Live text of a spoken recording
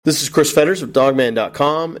This is Chris Fetters of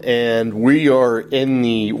Dogman.com, and we are in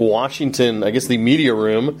the Washington, the media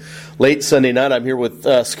room, late Sunday night. I'm here with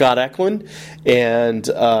Scott Eklund, and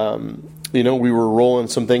we were rolling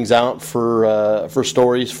some things out for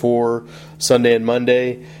stories for Sunday and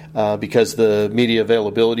Monday because the media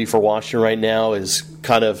availability for Washington right now is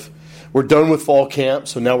we're done with fall camp,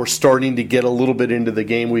 so now we're starting to get a little bit into the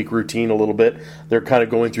game week routine a little bit. They're kind of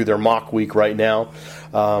going through their mock week right now.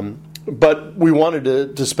 But we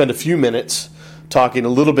wanted to spend a few minutes talking a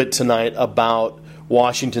little bit tonight about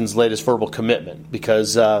Washington's latest verbal commitment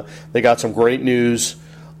because they got some great news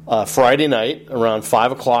Friday night around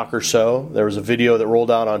 5 o'clock or so. There was a video that rolled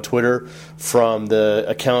out on Twitter from the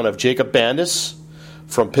account of Jacob Bandes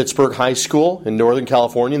from Pittsburgh High School in Northern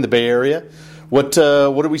California in the Bay Area. What are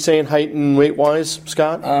we saying height and weight-wise,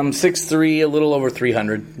 Scott? 6'3", a little over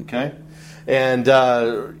 300. Okay. And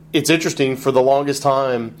it's interesting, for the longest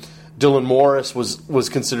time, Dylan Morris was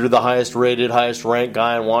considered the highest rated, highest ranked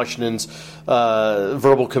guy on Washington's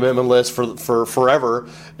verbal commitment list for forever,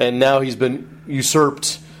 and now he's been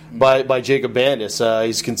usurped by Jacob Bandes.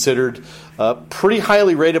 He's considered pretty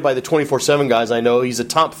highly rated by the 24/7 guys. I know he's a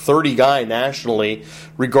top 30 guy nationally,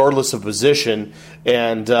 regardless of position,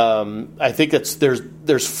 and I think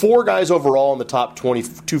there's 4 guys overall in the top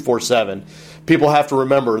 24/7. People have to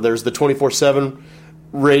remember there's the 24/7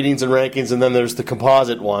 ratings and rankings, and then there's the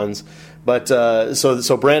composite ones. But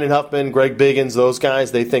so Brandon Huffman, Greg Biggins, those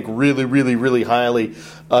guys, they think really, really, really highly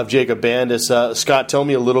of Jacob Bandes. Scott, tell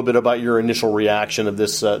me a little bit about your initial reaction of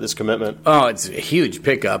this commitment. Oh, it's a huge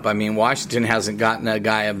pickup. I mean, Washington hasn't gotten a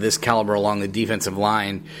guy of this caliber along the defensive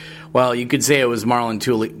line. Well, you could say it was Marlon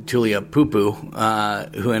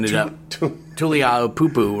Tuliaupupu who ended up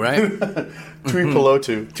Tuliaupupu, right?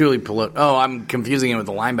 Tuliaupupu. Oh, I'm confusing him with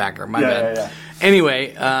the linebacker. My bad. Yeah.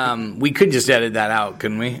 Anyway, we could just edit that out,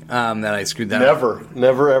 couldn't we? That I screwed that up.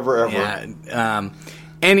 Never, ever. Yeah.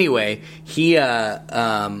 Anyway, he was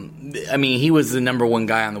the number one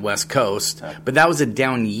guy on the West Coast, but that was a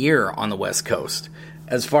down year on the West Coast.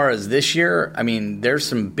 As far as this year, I mean, there's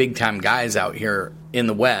some big-time guys out here in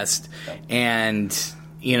the West, and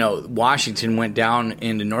Washington went down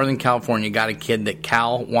into Northern California, got a kid that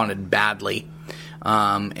Cal wanted badly.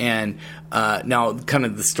 Now kind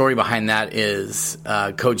of the story behind that is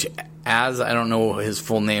Coach I don't know his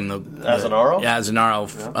full name. Azzanaro?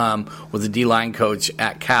 Azzanaro was a D-line coach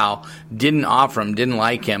at Cal. Didn't offer him, didn't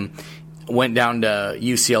like him. Went down to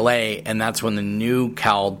UCLA, and that's when the new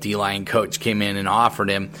Cal D-line coach came in and offered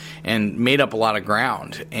him and made up a lot of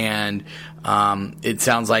ground. And it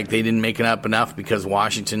sounds like they didn't make it up enough because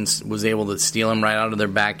Washington was able to steal him right out of their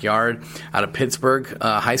backyard, out of Pittsburgh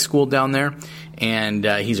High School down there. And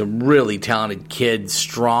he's a really talented kid,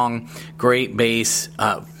 strong, great base,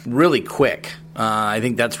 really quick. I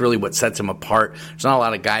think that's really what sets him apart. There's not a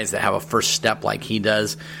lot of guys that have a first step like he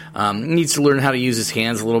does. He needs to learn how to use his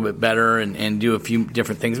hands a little bit better and do a few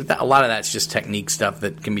different things. But a lot of that's just technique stuff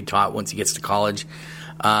that can be taught once he gets to college.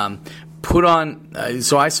 So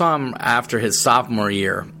I saw him after his sophomore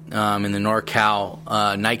year in the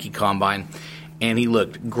NorCal Nike Combine, and he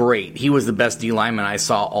looked great. He was the best D lineman I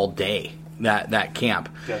saw all day that camp.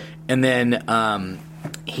 Okay. And then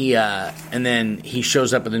he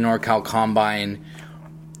shows up at the NorCal Combine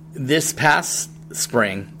this past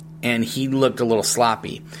spring, and he looked a little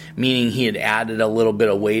sloppy, meaning he had added a little bit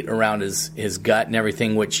of weight around his gut and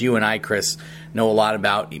everything, which you and I, Chris, know a lot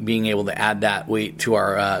about, being able to add that weight to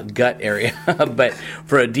our gut area. But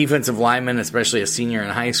for a defensive lineman, especially a senior in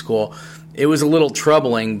high school, it was a little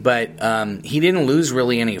troubling, but he didn't lose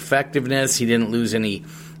really any effectiveness. He didn't lose any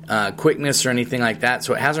quickness or anything like that,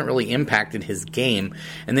 so it hasn't really impacted his game.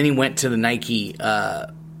 And then he went to the Nike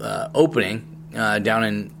opening down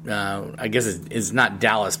in, I guess it's not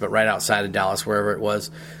Dallas, but right outside of Dallas, wherever it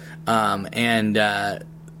was. And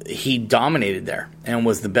he dominated there and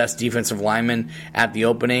was the best defensive lineman at the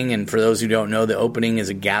opening. And for those who don't know, the opening is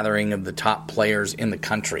a gathering of the top players in the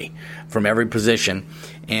country from every position.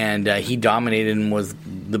 And he dominated and was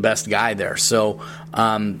the best guy there. So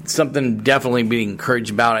something definitely being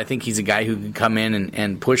encouraged about. I think he's a guy who can come in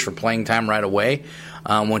and push for playing time right away.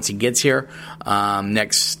 Once he gets here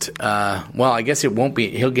I guess it won't be.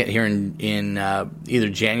 He'll get here in either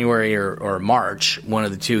January or March, one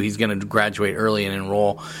of the two. He's going to graduate early and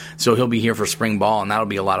enroll, so he'll be here for spring ball, and that'll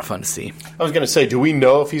be a lot of fun to see. I was going to say, do we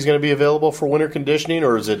know if he's going to be available for winter conditioning,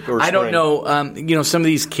 or is it? Or I don't know. Some of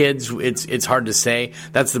these kids, it's hard to say.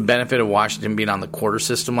 That's the benefit of Washington being on the quarter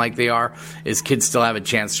system like they are, is kids still have a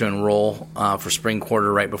chance to enroll for spring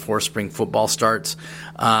quarter right before spring football starts.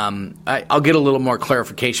 I'll get a little more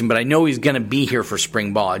clarification, but I know he's going to be here for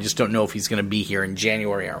spring ball. I just don't know if he's going to be here in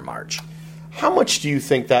January or March. How much do you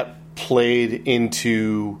think that played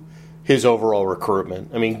into his overall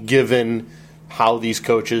recruitment? I mean, given how these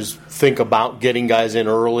coaches think about getting guys in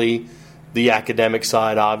early, the academic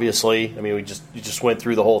side, obviously. I mean, you just went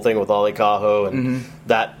through the whole thing with Ale Cajo and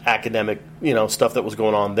that academic, stuff that was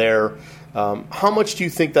going on there. How much do you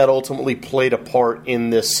think that ultimately played a part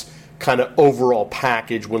in this kind of overall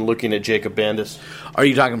package when looking at Jacob Bandes? Are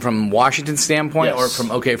you talking from Washington's standpoint? Yes.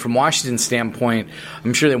 Or from Washington's standpoint,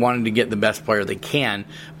 I'm sure they wanted to get the best player they can,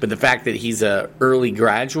 but the fact that he's a early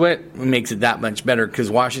graduate makes it that much better because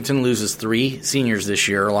Washington loses 3 seniors this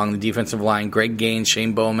year along the defensive line: Greg Gaines,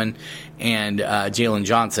 Shane Bowman, and Jalen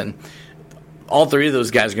Johnson. All 3 of those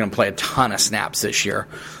guys are going to play a ton of snaps this year.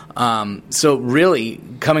 So really,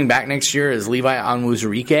 coming back next year is Levi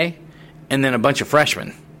Onwuzurike and then a bunch of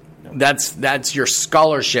freshmen. That's your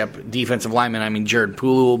scholarship defensive lineman. I mean, Jared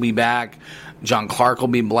Pulu will be back, John Clark will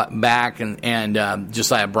be back, and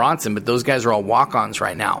Josiah Bronson. But those guys are all walk-ons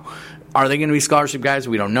right now. Are they going to be scholarship guys?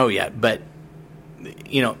 We don't know yet. But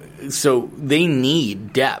so they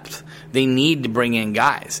need depth. They need to bring in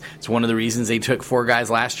guys. It's one of the reasons they took 4 guys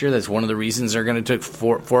last year. That's one of the reasons they're going to take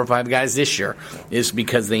 4 or 5 guys this year, is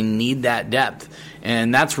because they need that depth.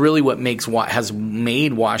 And that's really what has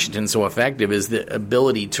made Washington so effective, is the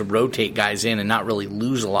ability to rotate guys in and not really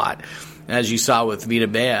lose a lot. As you saw with Vita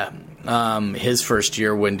Vea, his first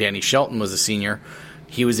year when Danny Shelton was a senior,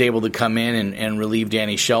 he was able to come in and relieve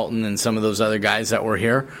Danny Shelton and some of those other guys that were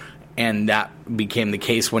here. And that became the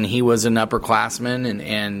case when he was an upperclassman,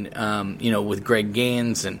 and with Greg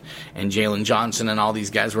Gaines and Jalen Johnson and all these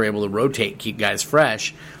guys were able to rotate, keep guys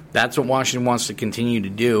fresh. That's what Washington wants to continue to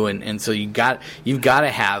do, and so you've got to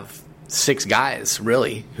have 6 guys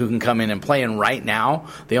really who can come in and play. And right now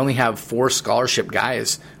they only have 4 scholarship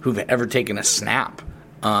guys who've ever taken a snap.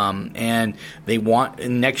 And they want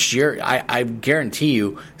next year. I guarantee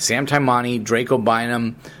you, Sam Taimani, Draco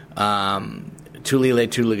Bynum, Tulile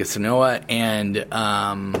Tuligasanoa, and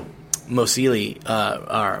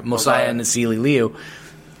Mosiah Nasili Liu.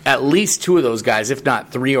 At least 2 of those guys, if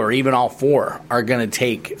not 3 or even all 4, are going to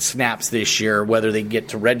take snaps this year. Whether they get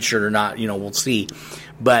to redshirt or not, we'll see.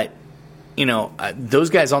 But those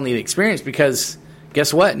guys all need experience because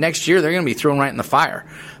guess what? Next year they're going to be thrown right in the fire.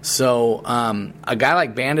 So a guy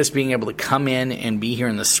like Bandes being able to come in and be here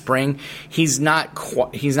in the spring, he's not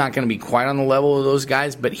going to be quite on the level of those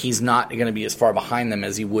guys, but he's not going to be as far behind them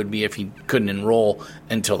as he would be if he couldn't enroll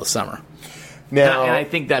until the summer. Now, and I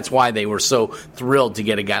think that's why they were so thrilled to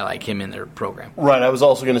get a guy like him in their program. Right. I was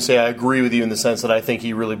also going to say I agree with you in the sense that I think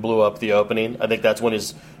he really blew up the opening. I think that's when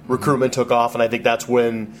his recruitment took off, and I think that's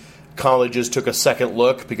when colleges took a second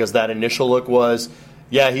look, because that initial look was,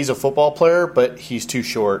 yeah, he's a football player, but he's too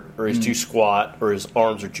short, or he's too squat, or his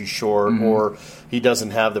arms are too short, or he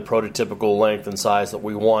doesn't have the prototypical length and size that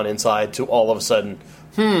we want inside, to all of a sudden,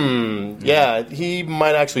 yeah, he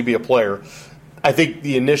might actually be a player. I think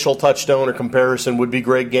the initial touchstone or comparison would be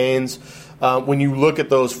Greg Gaines. When you look at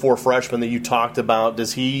those 4 freshmen that you talked about,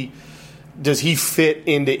 does he fit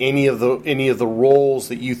into any of the roles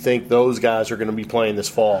that you think those guys are going to be playing this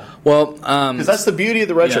fall? Well, because that's the beauty of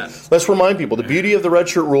the redshirt. Yeah. Let's remind people, the beauty of the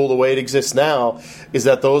redshirt rule, the way it exists now, is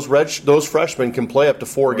that those freshmen can play up to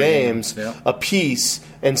 4 games a piece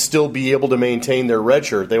and still be able to maintain their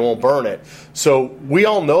redshirt. They won't burn it. So we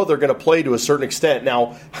all know they're going to play to a certain extent.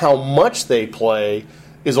 Now, how much they play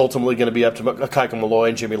is ultimately going to be up to Kaika Malloy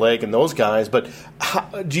and Jimmy Lake and those guys. But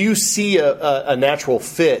do you see a natural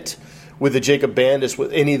fit with the Jacob Bandes,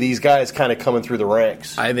 with any of these guys kind of coming through the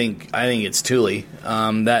ranks? I think it's Thule.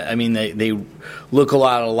 They look a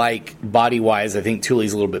lot alike body wise. I think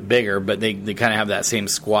Thule's a little bit bigger, but they kind of have that same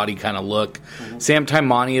squatty kind of look. Sam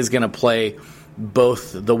Taimani is going to play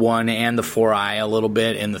both the 1 and the 4-eye a little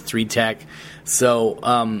bit, and the 3-tech.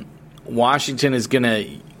 So Washington is going to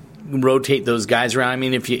rotate those guys around. I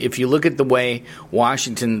mean, if you look at the way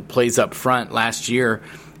Washington plays up front last year,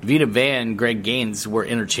 Vita Vea and Greg Gaines were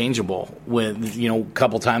interchangeable. With a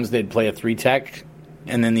couple times they'd play a 3-tech,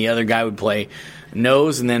 and then the other guy would play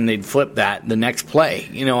nose, and then they'd flip that the next play.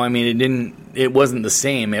 It wasn't the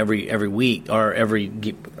same every week or every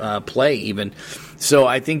play even. So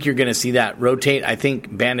I think you're going to see that rotate. I think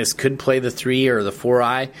Bandes could play the 3 or the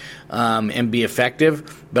 4-eye and be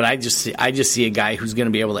effective, but I just see a guy who's going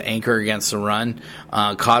to be able to anchor against the run,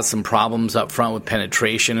 cause some problems up front with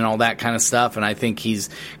penetration and all that kind of stuff, and I think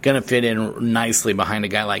he's going to fit in nicely behind a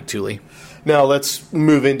guy like Thule. Now let's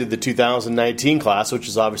move into the 2019 class, which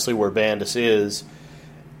is obviously where Bandes is.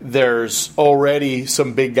 There's already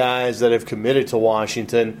some big guys that have committed to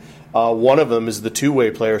Washington. One of them is the 2-way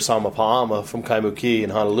player, Sama Pa'ama from Kaimuki in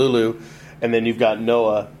Honolulu. And then you've got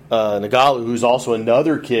Noah Nagalu, who's also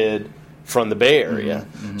another kid from the Bay Area.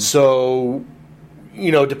 So,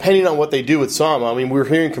 depending on what they do with Sama, I mean, we're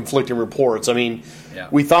hearing conflicting reports. I mean,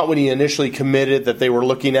 we thought when he initially committed that they were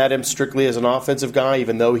looking at him strictly as an offensive guy,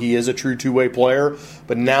 even though he is a true two-way player.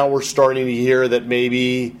 But now we're starting to hear that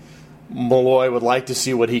maybe Malloy would like to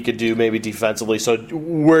see what he could do maybe defensively. So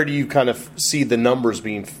where do you kind of see the numbers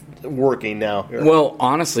working now? Well,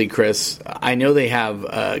 honestly, Chris, I know they have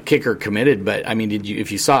a kicker committed, but I mean,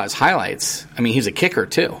 if you saw his highlights, I mean, he's a kicker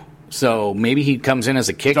too. So maybe he comes in as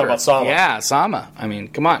a kicker. Talk about Sama. Yeah, Sama. I mean,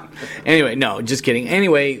 come on. Anyway, no, just kidding.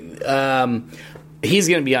 Anyway, he's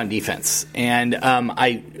going to be on defense, and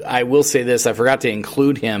I will say this: I forgot to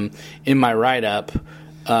include him in my write-up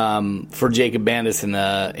for Jacob Bandes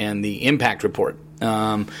and the impact report.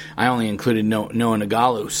 I only included Noah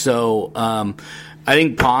Nagalu. So I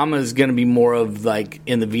think Palm is going to be more of like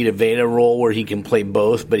in the Vita Veda role where he can play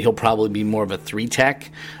both, but he'll probably be more of a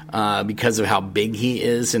 3-tech because of how big he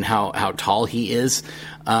is and how tall he is.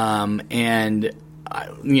 And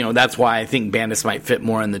that's why I think Bandes might fit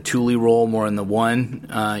more in the Thule role, more in the one,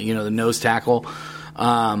 the nose tackle.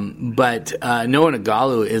 But Noah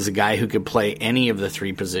Nagalu is a guy who could play any of the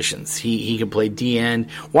three positions. He could play D-end.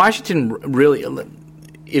 Washington really,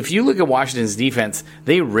 if you look at Washington's defense,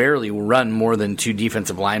 they rarely run more than 2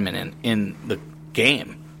 defensive linemen in the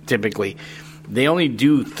game, typically. They only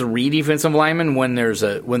do 3 defensive linemen when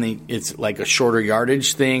it's like a shorter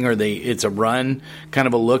yardage thing or it's a run kind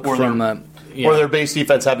of a look or from or their base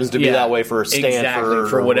defense happens to be that way for Stanford. Exactly,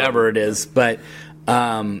 for whatever it is. But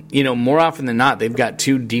more often than not, they've got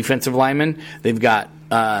 2 defensive linemen. They've got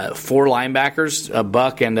 4 linebackers, a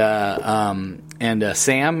Buck and a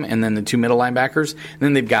Sam, and then the 2 middle linebackers. And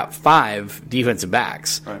then they've got 5 defensive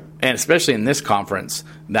backs. Right. And especially in this conference,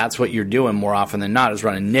 that's what you're doing more often than not is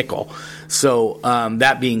running nickel. So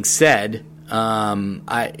that being said,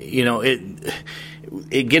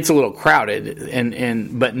 it gets a little crowded,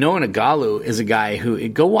 but Noah Nagalu is a guy who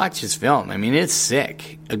go watch his film. I mean, it's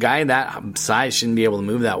sick. A guy that size shouldn't be able to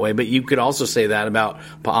move that way. But you could also say that about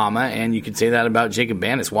Paama, and you could say that about Jacob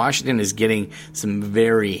Bandes. Washington is getting some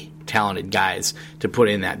very talented guys to put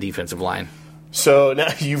in that defensive line. So now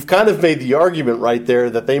you've kind of made the argument right there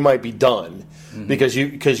that they might be done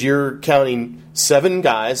because you're counting 7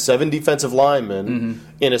 guys, 7 defensive linemen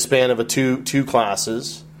in a span of two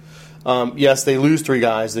classes. Yes, they lose 3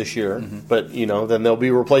 guys this year, but then they'll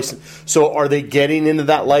be replacing. So are they getting into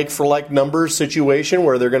that like-for-like numbers situation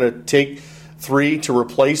where they're going to take 3 to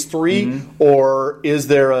replace 3, or is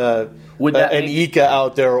there an Ika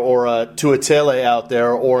out there or a Tuatele out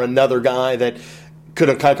there or another guy that could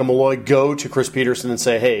a Kaika Malloy go to Chris Peterson and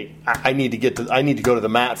say, "Hey, I need to go to the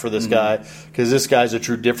mat for this guy because this guy's a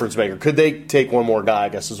true difference maker." Could they take one more guy? I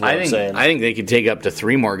guess is what I'm saying. I think they could take up to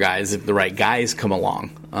 3 more guys if the right guys come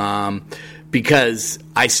along. Because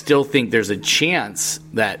I still think there's a chance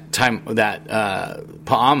that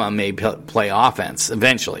Paama may play offense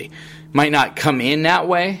eventually. Might not come in that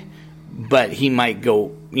way, but he might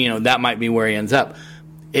go. That might be where he ends up.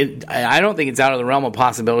 I don't think it's out of the realm of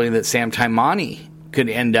possibility that Sam Taimani could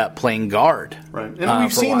end up playing guard. Right, and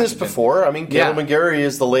we've seen this before. I mean, Caleb McGarry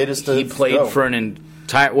is the latest. He played for an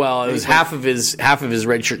entire. Well, it was half of his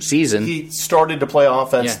redshirt season. He started to play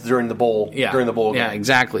offense during the bowl. Yeah. During the bowl game. Yeah,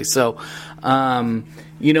 exactly. So, I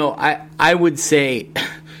would say,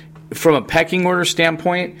 from a pecking order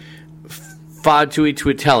standpoint, Fa'atui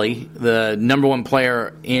Tuitele, the number 1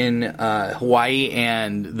 player in Hawaii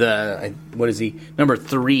and number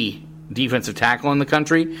 3 defensive tackle in the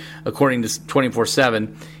country, according to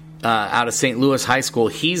 24/7, out of St. Louis High School.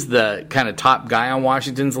 He's the kind of top guy on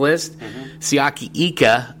Washington's list. Siaki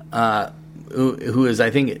Ika, who is, I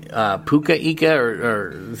think, Puka Ika,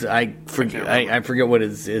 or I forget what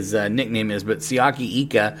his nickname is, but Siaki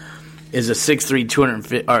Ika is a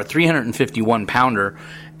 6'3", 351 pounder.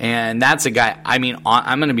 And that's a guy, I mean,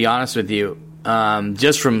 I'm going to be honest with you,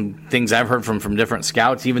 just from things I've heard from different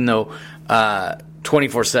scouts, even though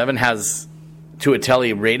 24/7 has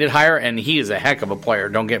Tuatele rated higher, and he is a heck of a player,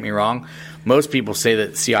 don't get me wrong. Most people say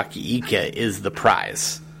that Siaki Ika is the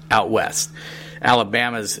prize out west.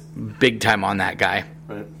 Alabama's big time on that guy.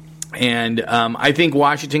 Right. And I think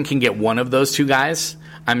Washington can get one of those 2 guys.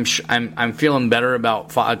 I'm feeling better about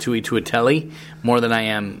Fa'atui Tuatele more than I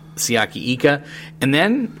am Siaki Ika. And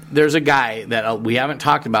then there's a guy that we haven't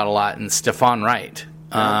talked about a lot, and Stephon Wright,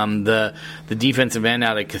 the defensive end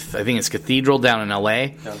out of I think it's Cathedral down in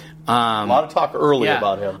L.A. Yeah. A lot of talk early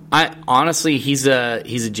about him. Honestly, he's a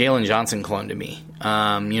Jalen Johnson clone to me.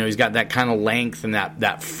 He's got that kind of length and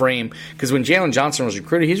that frame. Because when Jalen Johnson was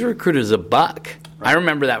recruited, he was recruited as a buck. Right. I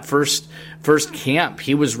remember that first first camp,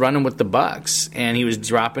 he was running with the Bucks, and he was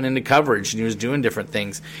dropping into coverage, and he was doing different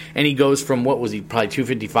things. And he goes from, what was he, probably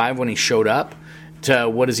 255 when he showed up, to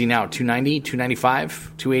what is he now, 290,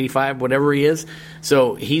 295, 285, whatever he is.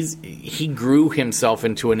 So he grew himself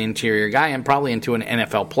into an interior guy and probably into an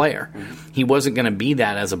NFL player. He wasn't going to be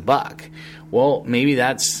that as a Buck. Well, maybe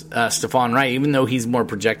that's Stephon Wright, even though he's more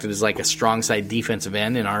projected as like a strong side defensive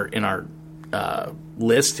end in our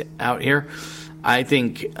list out here. I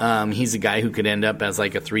think he's a guy who could end up as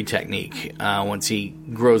like a 3 technique once he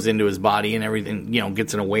grows into his body and everything,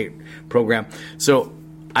 gets in a weight program. So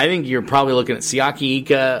I think you're probably looking at Siaki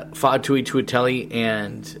Ika, Fa'atui Tuitele,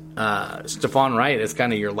 and Stephon Wright as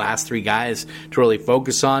kind of your last 3 guys to really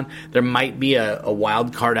focus on. There might be a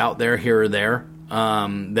wild card out there here or there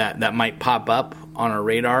that might pop up on our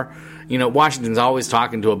radar. Washington's always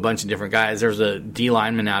talking to a bunch of different guys. There's a D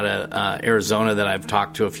lineman out of Arizona that I've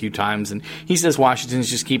talked to a few times, and he says Washington's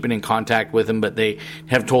just keeping in contact with him, but they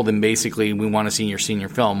have told him basically, we want to see your senior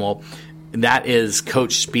film. Well, that is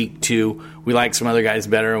coach speak to, we like some other guys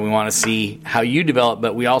better and we want to see how you develop,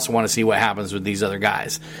 but we also want to see what happens with these other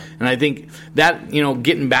guys. And I think that,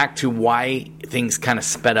 getting back to why things kind of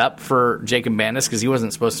sped up for Jacob Bandes, because he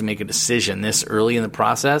wasn't supposed to make a decision this early in the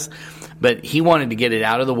process, but he wanted to get it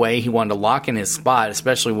out of the way. He wanted to lock in his spot,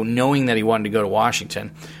 especially knowing that he wanted to go to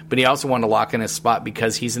Washington. But he also wanted to lock in his spot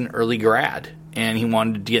because he's an early grad. And he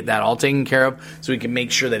wanted to get that all taken care of so he can make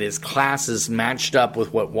sure that his class is matched up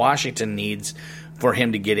with what Washington needs for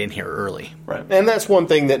him to get in here early. Right. And that's one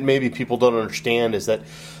thing that maybe people don't understand is that,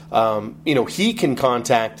 he can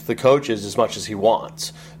contact the coaches as much as he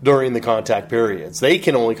wants during the contact periods. They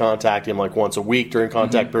can only contact him like once a week during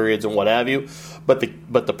contact periods and what have you. But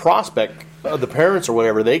the prospect, the parents or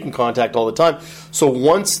whatever, they can contact all the time. So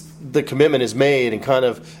once the commitment is made and kind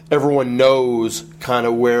of everyone knows kind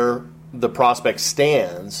of where the prospect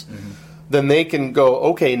stands, then they can go,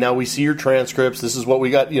 okay, now we see your transcripts. This is what we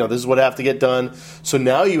got, this is what have to get done. So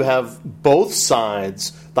now you have both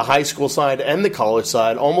sides, the high school side and the college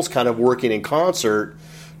side, almost kind of working in concert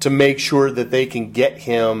to make sure that they can get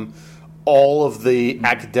him all of the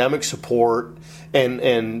academic support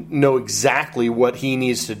and know exactly what he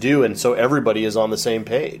needs to do. And so everybody is on the same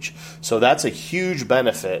page. So that's a huge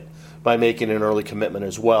benefit by making an early commitment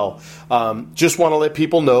as well. Just want to let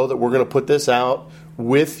people know that we're going to put this out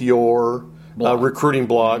with your recruiting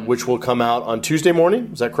blog, which will come out on Tuesday morning.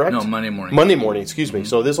 Is that correct? No, Monday morning. Monday morning, excuse me.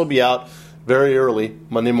 So this will be out very early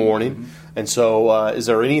Monday morning. And so is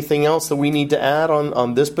there anything else that we need to add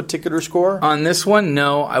on this particular score? On this one,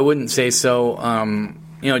 no, I wouldn't say so.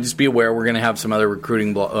 Just be aware we're going to have some other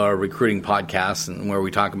recruiting podcasts and where we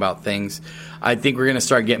talk about things. I think we're going to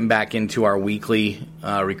start getting back into our weekly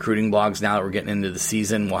recruiting blogs now that we're getting into the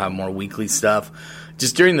season. We'll have more weekly stuff.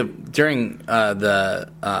 Just during the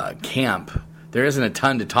camp, there isn't a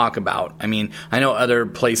ton to talk about. I mean, I know other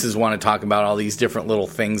places want to talk about all these different little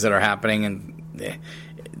things that are happening, and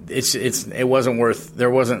there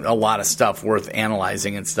wasn't a lot of stuff worth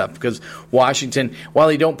analyzing and stuff because Washington, while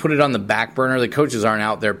they don't put it on the back burner, the coaches aren't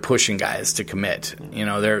out there pushing guys to commit.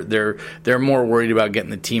 They're more worried about getting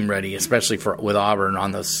the team ready, especially with Auburn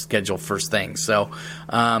on those scheduled first things. So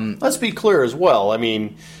let's be clear as well. I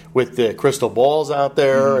mean, with the crystal balls out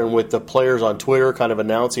there and with the players on Twitter kind of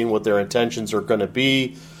announcing what their intentions are going to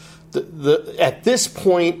be, at this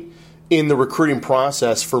point in the recruiting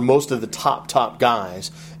process for most of the top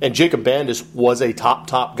guys, and Jacob Bandes was a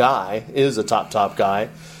top guy, is a top guy,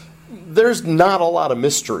 there's not a lot of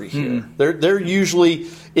mystery here. They're usually,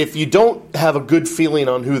 if you don't have a good feeling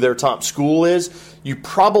on who their top school is, you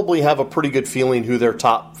probably have a pretty good feeling who their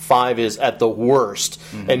top 5 is at the worst,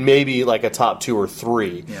 and maybe like a top 2 or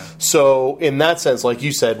 3. Yeah. So in that sense, like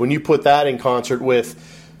you said, when you put that in concert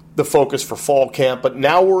with the focus for fall camp, but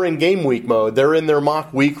now we're in game week mode. They're in their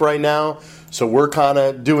mock week right now, so we're kind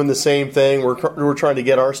of doing the same thing. We're trying to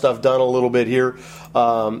get our stuff done a little bit here.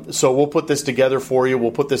 So we'll put this together for you.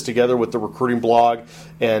 We'll put this together with the recruiting blog.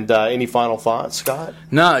 And any final thoughts, Scott?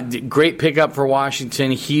 No, great pickup for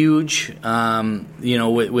Washington. Huge.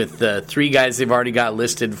 With the 3 guys they've already got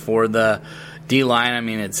listed for the D-line, I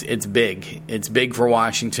mean, it's big. It's big for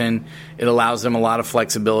Washington. It allows them a lot of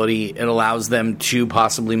flexibility. It allows them to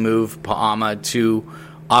possibly move Pa'ama to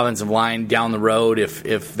offensive line down the road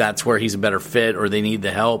if that's where he's a better fit or they need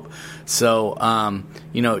the help. So,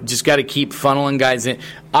 just got to keep funneling guys in.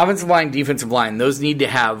 Offensive line, defensive line, those need to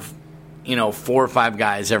have, 4 or 5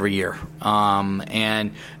 guys every year.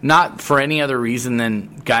 And not for any other reason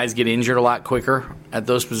than guys get injured a lot quicker at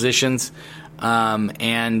those positions.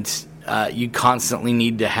 You constantly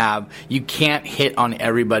need to have – you can't hit on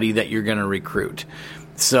everybody that you're going to recruit.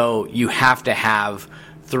 So you have to have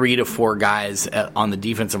 3 to 4 guys on the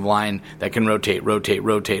defensive line that can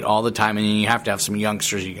rotate all the time, and then you have to have some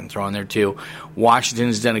youngsters you can throw in there too. Washington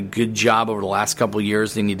has done a good job over the last couple of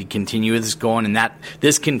years. They need to continue this going, and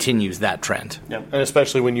this continues that trend. Yeah, and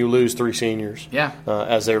especially when you lose 3 seniors, yeah,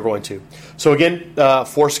 as they're going to. So again,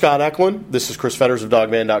 for Scott Eklund, this is Chris Fetters of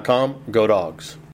Dogman.com. Go Dogs.